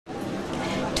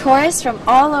tourists from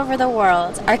all over the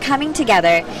world are coming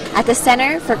together at the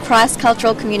Center for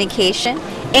Cross-Cultural Communication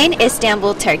in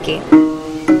Istanbul, Turkey.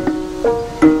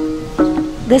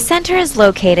 The center is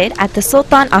located at the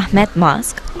Sultanahmet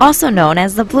Mosque, also known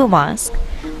as the Blue Mosque.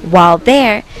 While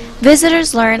there,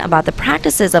 visitors learn about the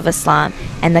practices of Islam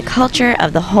and the culture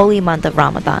of the holy month of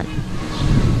Ramadan.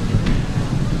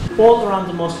 All around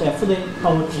the mosque are fully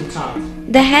covered in clouds.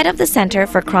 The head of the Center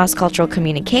for Cross-Cultural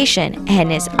Communication,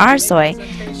 Enes Eryarsoy,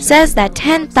 says that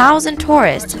 10,000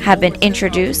 tourists have been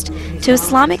introduced to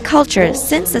Islamic culture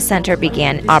since the center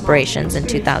began operations in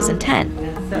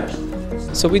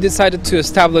 2010. So we decided to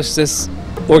establish this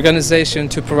organization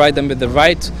to provide them with the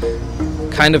right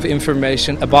kind of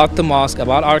information about the mosque,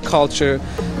 about our culture,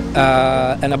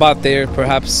 and about their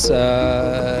perhaps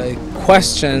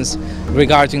questions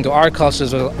regarding to our culture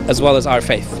as well as our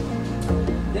faith.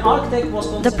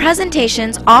 The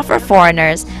presentations offer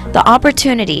foreigners the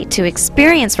opportunity to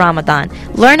experience Ramadan,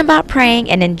 learn about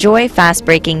praying, and enjoy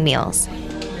fast-breaking meals.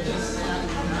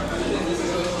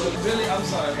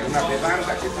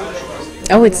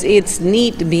 Oh, it's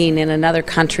neat being in another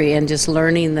country and just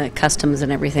learning the customs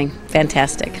and everything.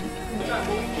 Fantastic.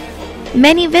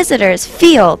 Many visitors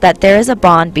feel that there is a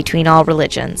bond between all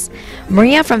religions.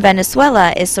 Maria from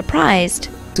Venezuela is surprised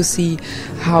to see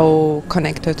how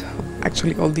connected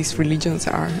actually all these religions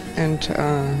are, and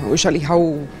usually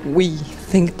how we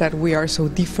think that we are so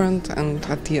different, and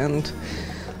at the end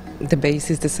the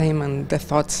base is the same and the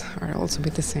thoughts are also a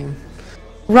bit the same.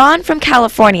 Ron from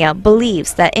California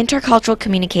believes that intercultural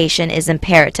communication is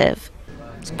imperative.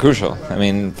 It's crucial. I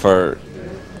mean, people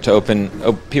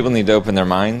need to open their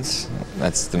minds.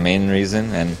 That's the main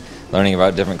reason, and learning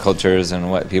about different cultures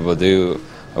and what people do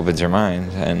opens your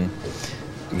mind and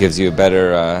gives you a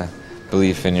better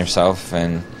belief in yourself,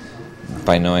 and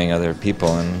by knowing other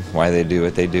people and why they do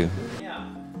what they do.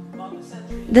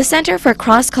 The Center for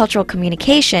Cross-Cultural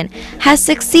Communication has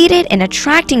succeeded in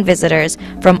attracting visitors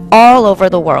from all over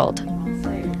the world.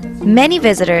 Many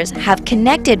visitors have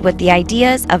connected with the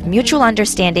ideas of mutual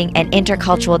understanding and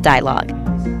intercultural dialogue.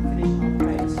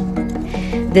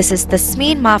 This is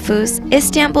Tasmin Mahfouz,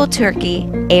 Istanbul, Turkey,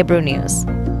 Ebru News.